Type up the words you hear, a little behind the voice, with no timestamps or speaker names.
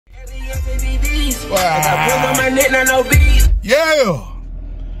Yeah,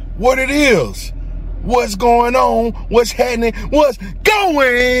 what it is, what's going on, what's happening, what's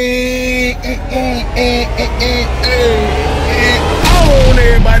going on,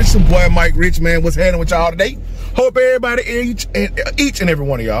 everybody. It's your boy Mike Rich, man. What's happening with y'all today? Hope everybody, each and every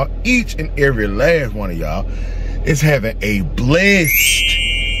one of y'all, each and every last one of y'all is having a blessed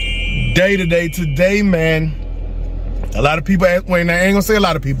day today, man. A lot of people ask, wait, now I ain't gonna say a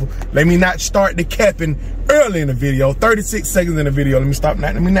lot of people. Let me not start the capping early in the video. 36 seconds in the video. Let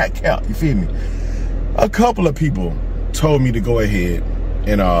me not cap, you feel me? A couple of people told me to go ahead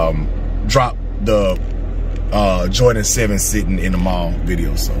and drop the Jordan 7 sitting in the mall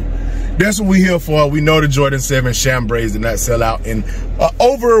video. So that's what we're here for. We know the Jordan 7 Chambrays did not sell out, and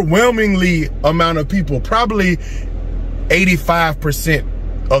overwhelmingly amount of people, probably 85%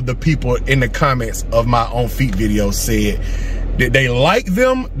 of the people in the comments of my On Feet video said that they like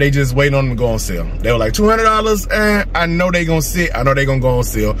them, they just waiting on them to go on sale. They were like $200, and I know they gonna sit, I know they gonna go on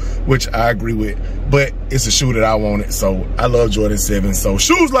sale, which I agree with, but it's a shoe that I wanted, so I love Jordan 7. So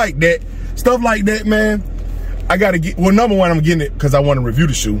shoes like that, stuff like that, man, I gotta get, well, number one, I'm getting it because I want to review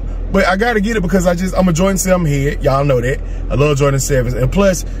the shoe, but I gotta get it because I'm a Jordan 7 head, y'all know that. I love Jordan 7s, and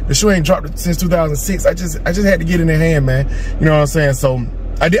plus, the shoe ain't dropped since 2006, I just had to get it in hand, man, you know what I'm saying? So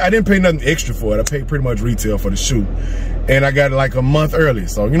I didn't pay nothing extra for it. I paid pretty much retail for the shoe. And I got it like a month early.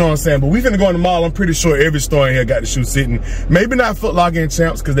 So, you know what I'm saying? But we finna go in the mall. I'm pretty sure every store in here got the shoe sitting. Maybe not Foot Locker and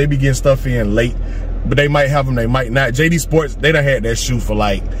Champs because they be getting stuff in late. But they might have them, they might not. JD Sports, they done had that shoe for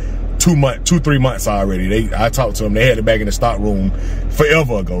like 3 months already. I talked to them. They had it back in the stock room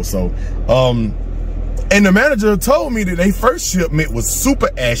forever ago. So, and the manager told me that their first shipment was super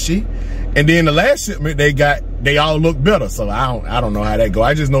ashy. And then the last shipment they all look better. So I don't know how that go.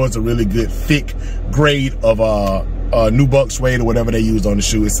 I just know it's a really good thick grade of Nubuck suede or whatever they used on the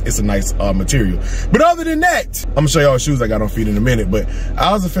shoe. It's a nice material. But other than that, I'm gonna show y'all shoes I got on feet in a minute. But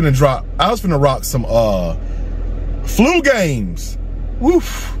I was finna rock some Flu Games.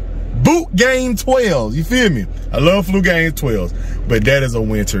 Woof. Boot Game 12. You feel me? I love Flu Game 12s, but that is a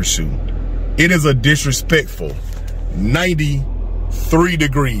winter shoe. It is a disrespectful 93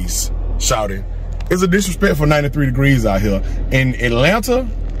 degrees. Shouting. It's a disrespectful 93 degrees out here. In Atlanta,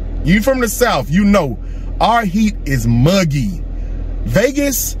 you from the South, you know, our heat is muggy.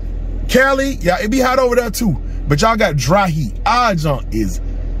 Vegas, Cali, yeah, it be hot over there too. But y'all got dry heat. Our junk it's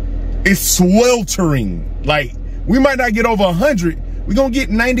sweltering. Like, we might not get over 100. We're gonna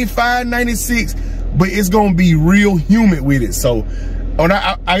get 95, 96, but it's gonna be real humid with it. So when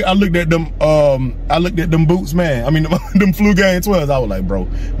I looked at them, boots, man. I mean, them Flu Game 12s. I was like, bro,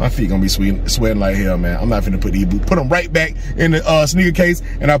 my feet gonna be sweating like hell, man. I'm not finna put these boots. Put them right back in the sneaker case,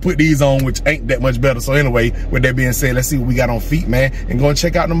 and I put these on, which ain't that much better. So anyway, with that being said, let's see what we got on feet, man, and go and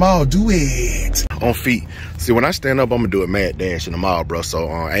check out the mall. Do it on feet. See, when I stand up, I'm gonna do a mad dash in the mall, bro. So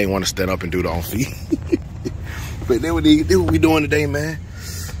I ain't want to stand up and do the on feet. But that's what we doing today, man.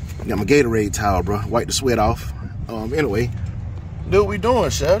 Got my Gatorade towel, bro. Wipe the sweat off. Anyway. Do what we doing,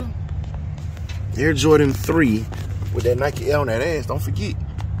 Shadow. Air Jordan 3 with that Nike L on that ass. Don't forget.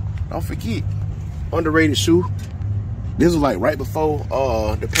 Underrated shoe. This was like right before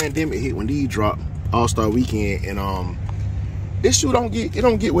the pandemic hit when these dropped, All-Star Weekend, and this shoe don't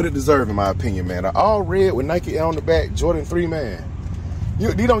get what it deserves, in my opinion, man. All red with Nike L on the back, Jordan 3, man.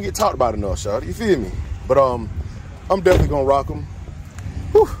 These don't get talked about enough, Shadow. You feel me? But I'm definitely gonna rock them.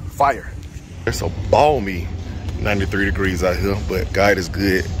 Whew, fire. It's so balmy. 93 degrees out here, but God is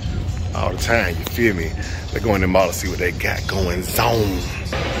good all the time, you feel me? Let's go in the mall and see what they got going on.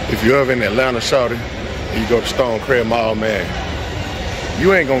 If you're ever in Atlanta, shawty, and you go to Stonecrest Mall, man,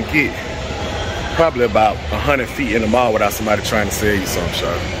 you ain't gonna get probably about 100 feet in the mall without somebody trying to sell you something,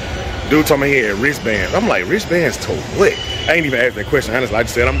 shawty. Dude told me he had wristbands. I'm like, wristbands to what? I ain't even asked that question, honestly. I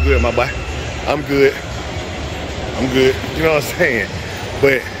just said, I'm good, my boy. I'm good. You know what I'm saying?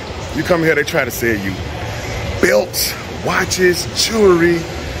 But you come here, they try to sell you belts, watches, jewelry.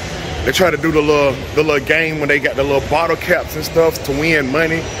 They try to do the little game when they got the little bottle caps and stuff to win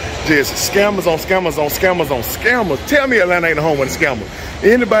money. Just scammers on scammers on scammers on scammers. Tell me Atlanta ain't the home of the scammers.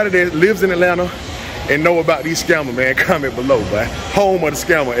 Anybody that lives in Atlanta and know about these scammers, man, comment below, boy. Home of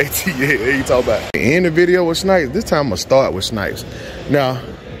the scammer, AT, you talk about. In the video with Snipes, this time I'm gonna start with Snipes. Now,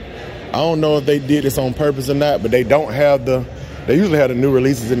 I don't know if they did this on purpose or not, but they usually have the new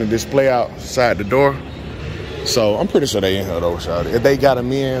releases in the display outside the door. So I'm pretty sure they in here though, shawty. If they got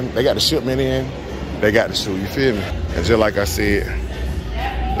them in, they got the shipment in, they got the shoe, you feel me? And just like I said,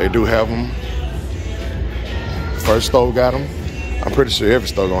 they do have them. First store got them. I'm pretty sure every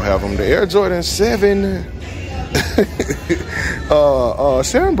store gonna have them. The Air Jordan 7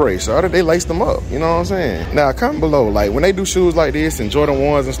 chambray, so they laced them up, you know what I'm saying? Now comment below, like when they do shoes like this and Jordan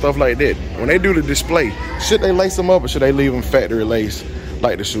 1s and stuff like that, when they do the display, should they lace them up or should they leave them factory lace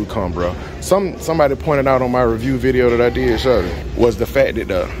like the shoe come, bro? Somebody pointed out on my review video that I did, was the fact that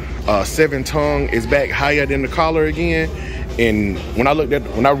the 7 tongue is back higher than the collar again. And when I looked at,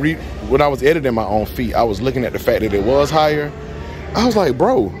 when I was editing my own feet, I was looking at the fact that it was higher. I was like,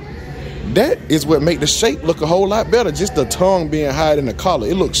 bro, that is what make the shape look a whole lot better. Just the tongue being higher than the collar.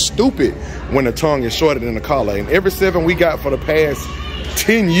 It looks stupid when the tongue is shorter than the collar. And every 7 we got for the past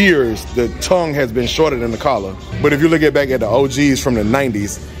 10 years, the tongue has been shorter than the collar. But if you look back at the OGs from the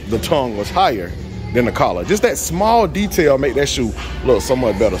 90s, the tongue was higher than the collar. Just that small detail make that shoe look so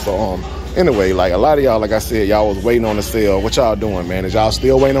much better. So anyway, like a lot of y'all, like I said, y'all was waiting on the sale. What y'all doing, man? Is y'all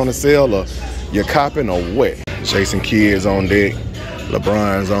still waiting on the sale, or you're copping, or what? Chasing kids on deck,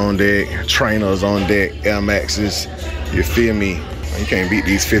 LeBron's on deck, trainers on deck, Air Maxes. You feel me? You can't beat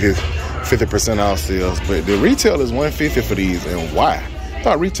these 50% off sales. But the retail is $150 for these, and why? I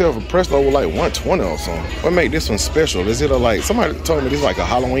thought retail for Presto was like $120 or something. What make this one special? Is it like, somebody told me this is like a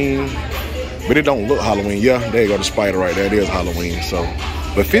Halloween, but it don't look Halloween. Yeah, there you go, the spider right there. It is Halloween. So,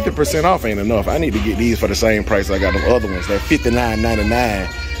 but 50% off ain't enough. I need to get these for the same price I got them other ones. That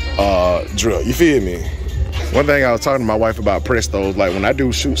 $59.99 drill. You feel me? One thing I was talking to my wife about Prestos, like when I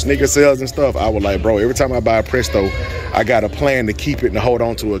do shoot sneaker sales and stuff, I was like, bro, every time I buy a Presto, I got a plan to keep it and hold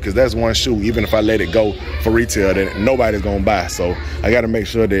on to it, because that's one shoe, even if I let it go for retail, that nobody's gonna buy. So I gotta make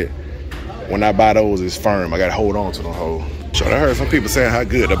sure that when I buy those, it's firm. I gotta hold on to the whole. So I heard some people saying how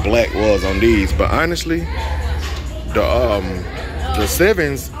good the black was on these, but honestly, the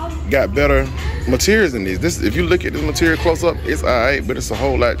 7s got better materials than these. This, if you look at the material close up, it's alright, but it's a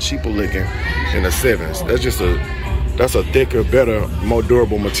whole lot cheaper looking than the 7s. That's a thicker, better, more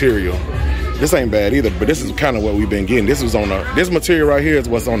durable material. This ain't bad either, but this is kind of what we've been getting. This material right here is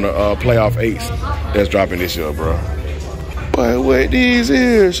what's on the playoff 8s that's dropping this year, bro. But what these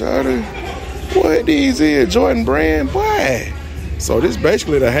is, shawty? What these is? Jordan brand, boy. So this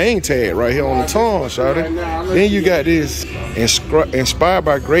basically the hang tag right here on the tongue, shawty. Then you got this inspired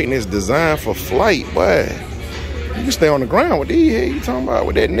by greatness, designed for flight, boy. You can stay on the ground with these here. You talking about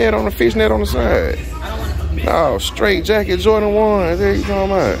with that net on the fish net on the side? No, straight jacket Jordan 1s. There you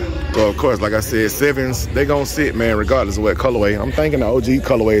talking about? So of course, like I said, 7s, they gonna sit, man, regardless of what colorway. I'm thinking the OG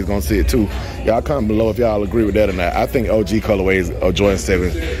colorway is gonna sit too. Y'all comment below if y'all agree with that or not. I think OG colorways of Jordan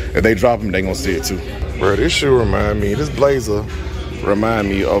 7s, if they drop them, they gonna sit too. Bro, this shoe this blazer remind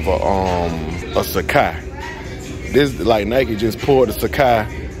me of a Sakai. This, like, Nike just pulled the Sakai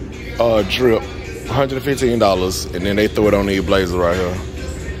drip, $115, and then they threw it on these blazers right here.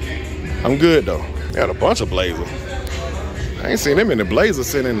 I'm good though. Got a bunch of blazers. I ain't seen them in the blazers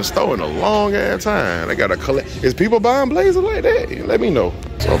sitting in the store in a long ass time. They got a collect. Is people buying blazers like that? Let me know.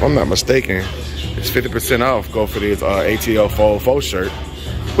 So if I'm not mistaken, it's 50% off. Go for this ATL 404 shirt,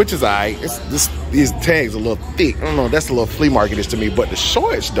 which is alright. These tags a little thick. I don't know. That's a little flea market-ish to me. But the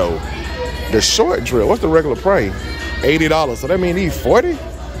shorts though, the short drill. What's the regular price? $80. So that mean these 40?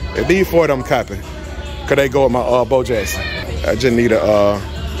 If these 40, I'm copping. Could they go with my Bo Jackson? I just need a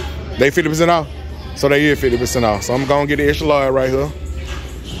they 50% off. So they is 50% off. So I'm gonna get the extra large right here.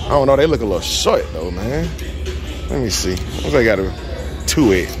 I don't know, they look a little short though, man. Let me see. They got a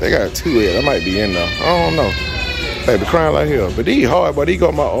 2X. They got a 2X. That might be in there. I don't know. Baby crying like hell. But these hard, but he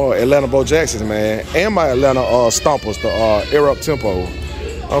got my Atlanta Bo Jacksons, man. And my Atlanta Stompers, the Air Up Tempo.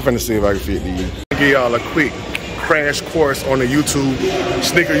 I'm finna see if I can fit these. I'll give y'all a quick crash course on the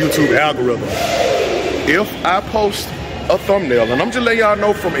sneaker YouTube algorithm. If I post a thumbnail, and I'm just letting y'all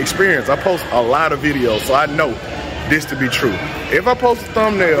know from experience, I post a lot of videos, so I know this to be true. If I post a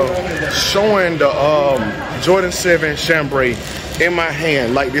thumbnail showing the Jordan 7 chambray in my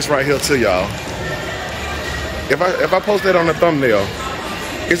hand like this right here to y'all, if I post that on the thumbnail,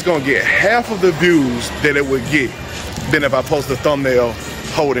 it's gonna get half of the views that it would get than if I post a thumbnail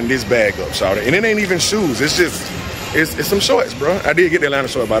holding this bag up, shawty. And it ain't even shoes, it's some shorts, bro. I did get the Atlanta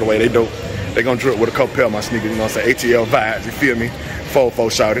short, by the way. They dope. They gonna drip with a couple pair of my sneakers, you know what I'm saying? ATL vibes, you feel me? 4-4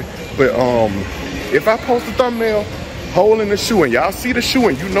 shouted. But if I post a thumbnail holding the shoe and y'all see the shoe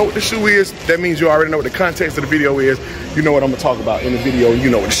and you know what the shoe is, that means you already know what the context of the video is. You know what I'm gonna talk about in the video, and you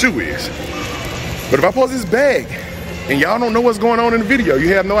know what the shoe is. But if I post this bag and y'all don't know what's going on in the video,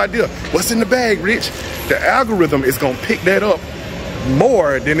 you have no idea what's in the bag, Rich, the algorithm is gonna pick that up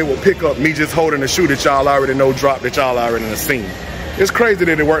more than it will pick up me just holding a shoe that y'all already know dropped, that y'all already have seen. It's crazy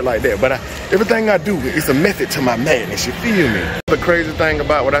that it worked like that, but everything I do, it's a method to my madness, you feel me? The crazy thing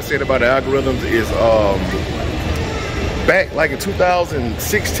about what I said about the algorithms is back like in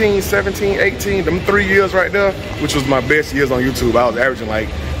 2016, 17, 18, them 3 years right there, which was my best years on YouTube. I was averaging like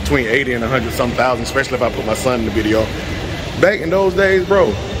between 80 and 100 some thousand, especially if I put my son in the video. Back in those days,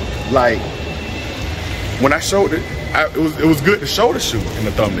 bro, like when I showed it, it was good to show the shoe in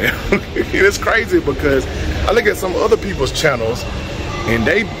the thumbnail. It's crazy because I look at some other people's channels and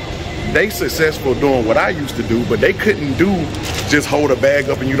they successful doing what I used to do, but they couldn't do just hold a bag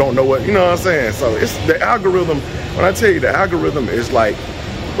up and you don't know what, you know what I'm saying? So it's the algorithm. When I tell you the algorithm is like,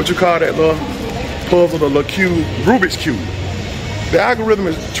 what you call that little puzzle, the little cube, Rubik's Cube. The algorithm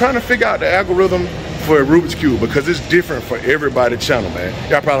is trying to figure out the algorithm for a Rubik's Cube because it's different for everybody's channel, man.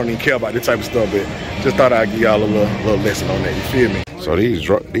 Y'all probably don't even care about this type of stuff, but just thought I'd give y'all a little lesson on that, you feel me? So these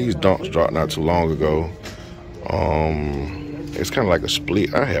dunks dropped not too long ago. It's kind of like a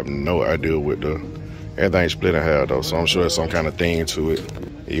split. I have no idea what everything split in half though, so I'm sure there's some kind of thing to it.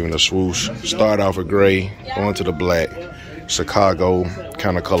 Even the swoosh start off with gray, going to the black. Chicago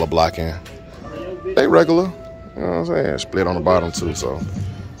kind of color blocking. They regular, you know what I'm saying? Split on the bottom too, so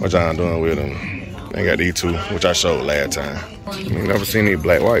what y'all doing with them? They got these two, which I showed last time. You never seen these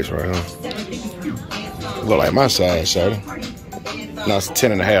black whites right here. Look like my size, shawty. No, it's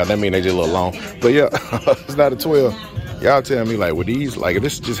 10 and a half. That mean they just a little long. But yeah, it's not a 12. Y'all tell me, like, would these, like, if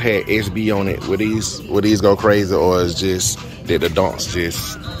this just had SB on it, would these go crazy, or is just that the dunks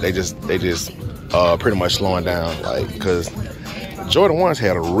they just pretty much slowing down, like, because Jordan 1s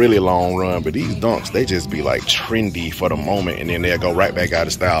had a really long run, but these dunks, they just be like trendy for the moment, and then they'll go right back out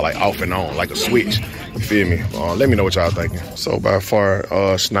of style, like off and on, like a switch. You feel me? Let me know what y'all thinking. So by far,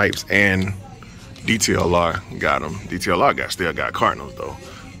 Snipes and DTLR got them. DTLR still got Cardinals though.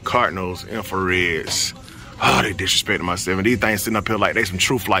 Cardinals, infrareds. Oh, they disrespecting my 7. These things sitting up here like they some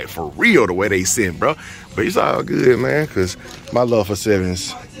True Flight for real the way they sitting, bro. But it's all good, man, because my love for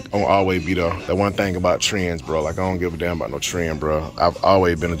 7s won't always be there. The one thing about trends, bro, like I don't give a damn about no trend, bro. I've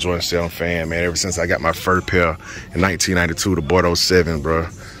always been a Jordan 7 fan, man, ever since I got my first pair in 1992, the Bordeaux 7, bro.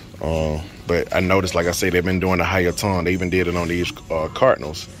 But I noticed, like I say, they've been doing the higher tone. They even did it on these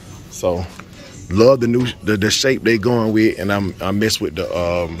Cardinals. So love the shape they going with, and I mess with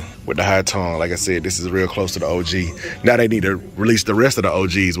the high tone. Like I said, this is real close to the OG. Now they need to release the rest of the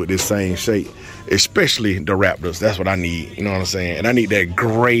OGs with this same shape, especially the Raptors. That's what I need, you know what I'm saying? And I need that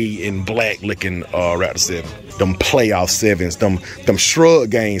gray and black looking Raptor 7. Them playoff 7s, them shrug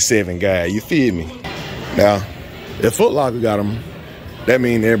game 7 guys, you feel me? Now, if Foot Locker got them, that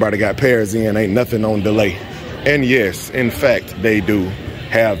means everybody got pairs in, ain't nothing on delay. And yes, in fact, they do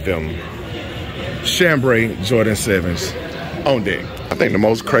have them chambray Jordan 7s on deck. I think the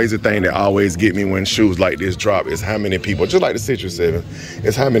most crazy thing that always get me when shoes like this drop is how many people, just like the Citrus 7,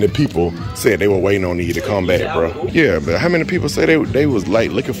 is how many people said they were waiting on these to come back, bro. Yeah, but how many people say they was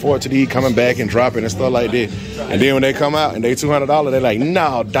like looking forward to these coming back and dropping and stuff like that, and then when they come out and they $200, they're like,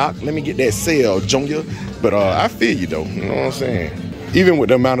 nah, Doc, let me get that sale, Junior. But I feel you though, you know what I'm saying? Even with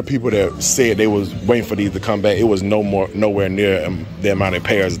the amount of people that said they was waiting for these to come back, it was nowhere near the amount of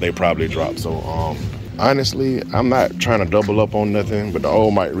pairs that they probably dropped. So honestly, I'm not trying to double up on nothing, but the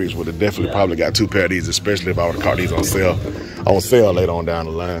old Mike Rich would have definitely probably got 2 pairs of these, especially if I would have caught these on sale later on down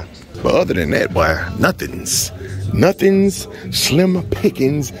the line. But other than that, boy, nothings, slim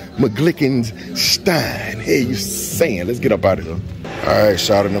pickings, McGlickens, Stein. Hey, you saying? Let's get up out of here. All right,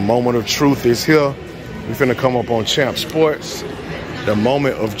 shout out, the moment of truth is here. We finna come up on Champ Sports. The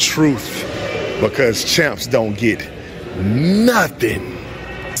moment of truth, because champs don't get nothing.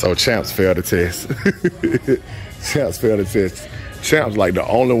 So champs failed the test. Champs failed the test. Champs like the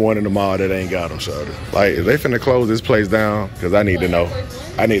only one in the mall that ain't got them, shorty. Like, if they finna close this place down, because I need to know.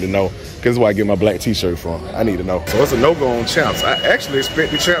 I need to know. Because this is where I get my black t-shirt from. I need to know. So it's a no-go on champs. I actually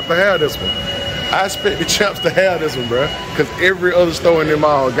expect the champs to have this one. I expect the champs to have this one, bro. Because every other store in the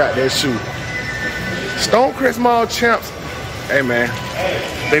mall got that shoe. Stonecrest Mall champs. Hey man,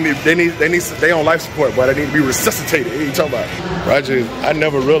 they on life support, but they need to be resuscitated. What are you talking about? Roger, I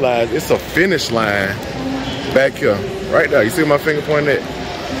never realized it's a finish line back here, right there. You see my finger pointing at?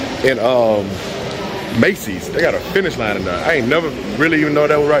 In Macy's, they got a finish line in there. I ain't never really even know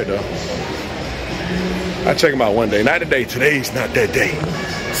that was right there. I check them out one day. Not today. Today's not that day.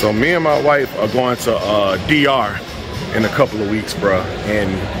 So me and my wife are going to DR in a couple of weeks, bro,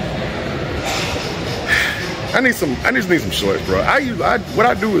 and I just need some shorts, bro. What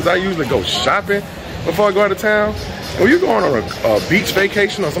I do is I usually go shopping before I go out of town. When you're going on a beach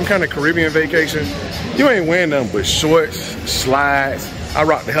vacation or some kind of Caribbean vacation, you ain't wearing nothing but shorts, slides. I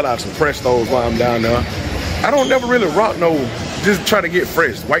rock the hell out of some Prestos while I'm down there. I don't never really rock just try to get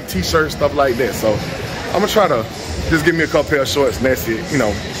fresh, white t-shirts, stuff like that. So I'm gonna try to just give me a couple pair of shorts and that's it. You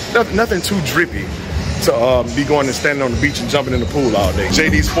know, nothing too drippy. to be going and standing on the beach and jumping in the pool all day.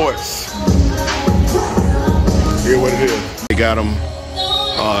 JD Sports. Here's what it is. They got them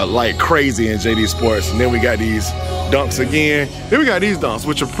like crazy in JD Sports. And then we got these dunks again. Then we got these dunks,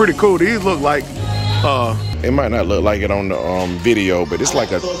 which are pretty cool. These look like, it might not look like it on the video, but it's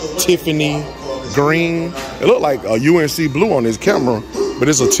like a Tiffany green. It looked like a UNC blue on this camera, but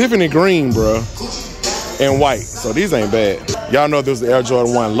it's a Tiffany green, bruh, and white. So these ain't bad. Y'all know if this was the Air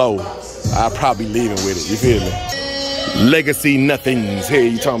Jordan 1 low, I'd probably leave it with it. You feel me? Legacy nothings. Hey,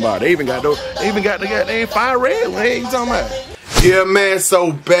 you talking about? They even got those. They even got the goddamn fire red. Hey, you talking about? Yeah, man.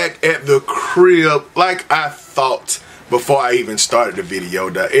 So back at the crib, like I thought before I even started the video,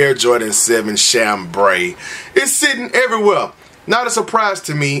 the Air Jordan 7 chambray is sitting everywhere. Not a surprise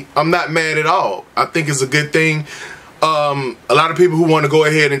to me. I'm not mad at all. I think it's a good thing. A lot of people who want to go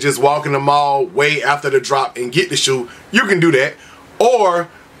ahead and just walk in the mall way after the drop and get the shoe, you can do that. Or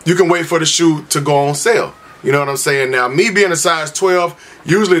you can wait for the shoe to go on sale. You know what I'm saying? Now, me being a size 12,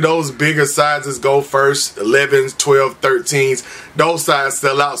 usually those bigger sizes go first. 11s, 12, 13s. Those sizes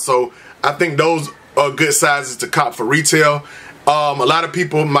sell out. So I think those are good sizes to cop for retail. A lot of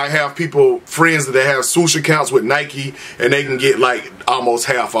people might have friends that have swoosh accounts with Nike, and they can get like almost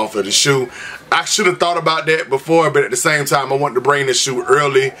half off of the shoe. I should have thought about that before, but at the same time, I wanted to bring this shoe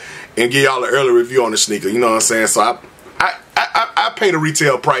early and give y'all an early review on the sneaker. You know what I'm saying? So I paid a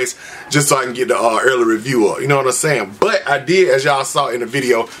retail price just so I can get the early review up. You know what I'm saying? But I did, as y'all saw in the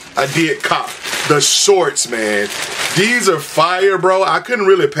video, I did cop the shorts, man. These are fire, bro. I couldn't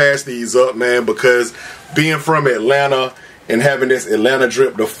really pass these up, man, because being from Atlanta and having this Atlanta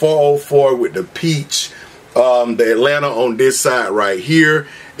drip, the 404 with the peach, the Atlanta on this side right here.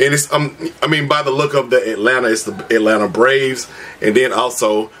 And it's, I mean, by the look of the Atlanta, it's the Atlanta Braves. And then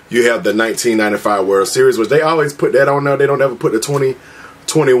also, you have the 1995 World Series, which they always put that on there. They don't ever put the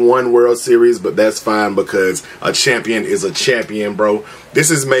 2021 World Series, but that's fine because a champion is a champion, bro.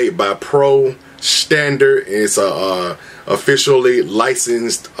 This is made by Pro Standard. It's a officially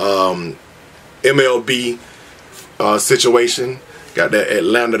licensed MLB situation. Got that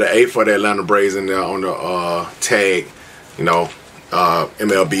Atlanta, the A for the Atlanta Braves in there on the tag, you know.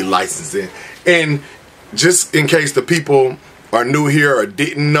 MLB licensing. And just in case the people are new here or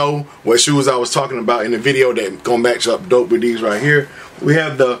didn't know what shoes I was talking about in the video that gonna match up dope with these right here, we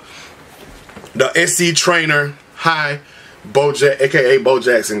have the SC Trainer High aka Bo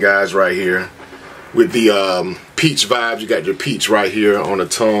Jackson guys right here with the peach vibes. You got your peach right here on the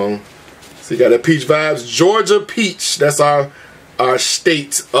tongue. So you got the peach vibes. Georgia peach. That's our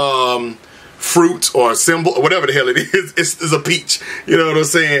state fruit or symbol or whatever the hell it is. It's a peach, you know what I'm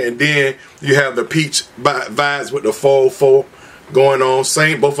saying? And then you have the peach vibes with the 404 going on.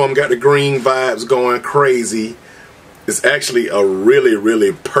 Same, both of them got the green vibes going crazy. It's actually a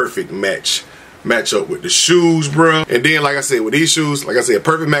really perfect matchup with the shoes, bro. And then, like I said, with these shoes, like I said,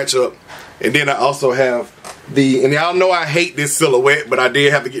 perfect matchup. And then I also have and y'all know I hate this silhouette, but I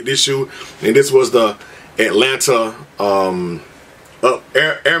did have to get this shoe, and this was the Atlanta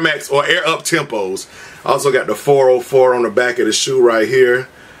Air Max or Air Up Tempos. Also got the 404 on the back of the shoe right here.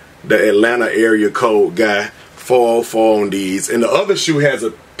 The Atlanta area code guy, 404 on these. And the other shoe has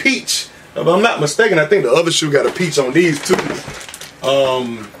a peach. If I'm not mistaken, I think the other shoe got a peach on these too.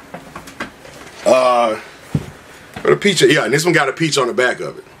 But a peach, yeah, and this one got a peach on the back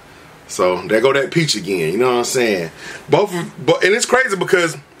of it. So there go that peach again. You know what I'm saying? And it's crazy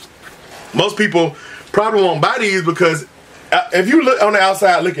because most people probably won't buy these because if you look on the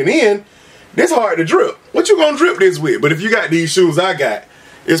outside looking in, it's hard to drip. What you gonna drip this with? But if you got these shoes I got,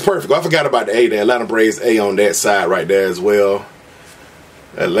 it's perfect. I forgot about the A, the Atlanta Braves A on that side right there as well.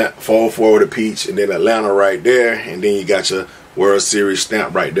 Atlanta 404 with a peach, and then Atlanta right there, and then you got your World Series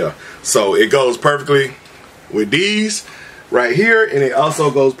stamp right there. So it goes perfectly with these right here, and it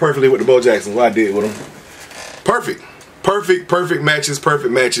also goes perfectly with the Bo Jacksons. What I did with them. Perfect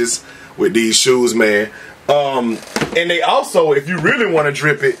matches with these shoes, man. And they also, if you really want to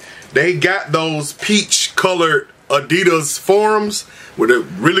drip it, they got those peach colored Adidas Forums with a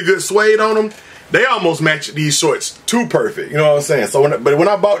really good suede on them. They almost match these shorts too perfect. You know what I'm saying? So when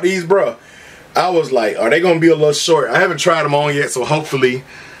I bought these, bro, I was like, are they going to be a little short? I haven't tried them on yet, so hopefully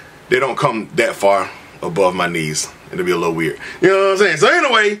they don't come that far above my knees. It'll be a little weird. You know what I'm saying? So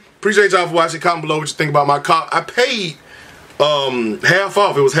anyway, appreciate y'all for watching. Comment below what you think about my comp. I paid half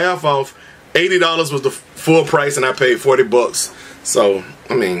off. It was half off. $80 was the full price, and I paid 40 bucks. So,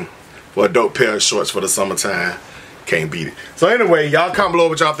 I mean, for a dope pair of shorts for the summertime, can't beat it. So anyway, y'all comment below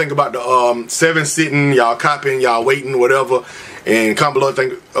what y'all think about the 7 sitting, y'all copping, y'all waiting, whatever. And comment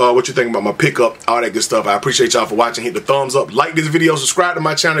below what you think about my pickup, all that good stuff. I appreciate y'all for watching. Hit the thumbs up, like this video, subscribe to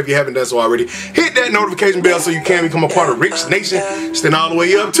my channel if you haven't done so already. Hit that notification bell so you can become a part of Rich Nation. Stand all the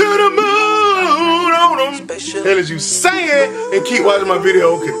way up to the moon on them. Hell is you saying? And keep watching my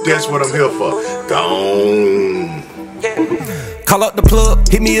video, because that's what I'm here for. Gone. Call up the plug,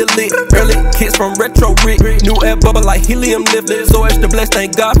 hit me a lick. Early kicks from Retro Rick. New air bubble like helium lift. So extra blessed,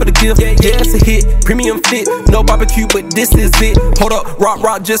 thank God for the gift. Yeah, it's a hit, premium fit. No barbecue, but this is it. Hold up,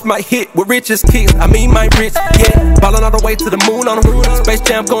 rock just might hit with richest kicks. I mean, my rich, yeah. Ballin' all the way to the moon on them. Space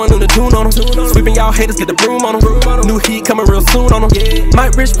Jam going on the tune on them. Sweeping y'all haters, get the broom on them. New heat coming real soon on them.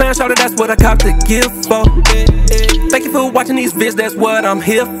 My rich fan shouted, that's what I cop the gift for. Thank you for watching these vids, that's what I'm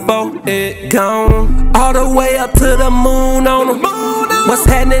here for. Gone all the way up to the moon on them. What's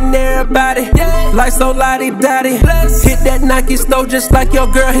happening, everybody? Life so lottie-dottie. Hit that Nike store just like your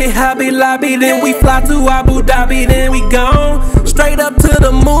girl hit Hobby Lobby. Then we fly to Abu Dhabi, then we gone straight up to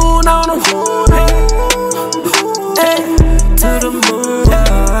the moon.